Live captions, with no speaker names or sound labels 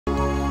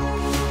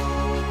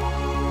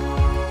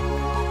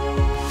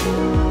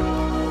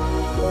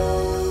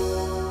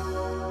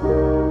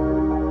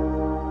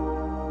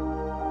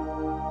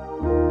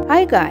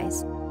Hi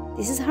guys,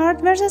 this is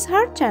Heart vs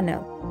Heart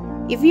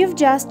channel. If you've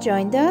just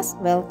joined us,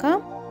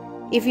 welcome.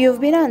 If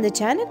you've been on the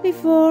channel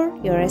before,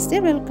 you're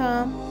still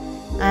welcome.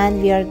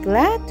 And we are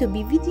glad to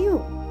be with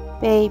you.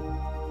 Babe,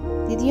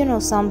 did you know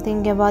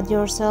something about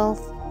yourself?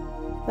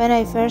 When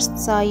I first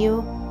saw you,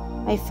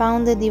 I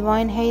found a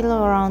divine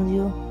halo around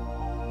you.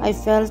 I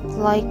felt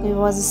like I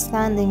was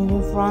standing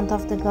in front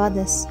of the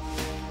goddess.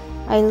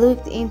 I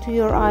looked into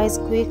your eyes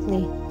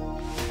quickly.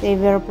 They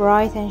were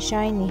bright and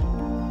shiny.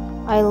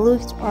 I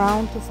looked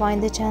around to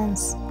find a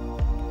chance.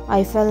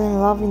 I fell in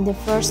love in the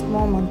first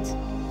moment.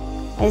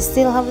 I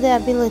still have the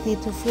ability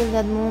to feel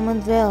that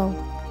moment well.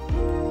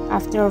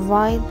 After a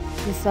while,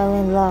 we fell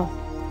in love.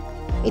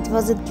 It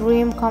was a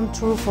dream come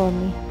true for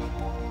me.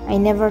 I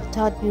never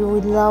thought you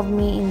would love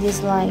me in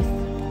this life,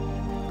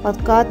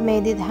 but God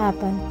made it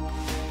happen.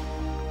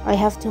 I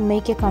have to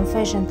make a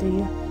confession to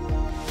you.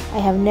 I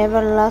have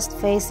never lost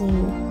faith in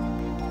you.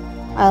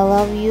 I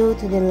love you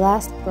to the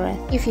last breath.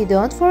 If you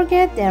don't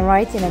forget, then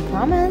write in the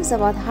comments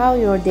about how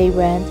your day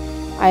went.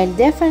 I'll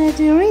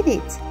definitely read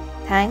it.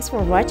 Thanks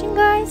for watching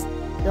guys.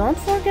 Don't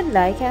forget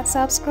like and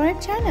subscribe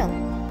channel.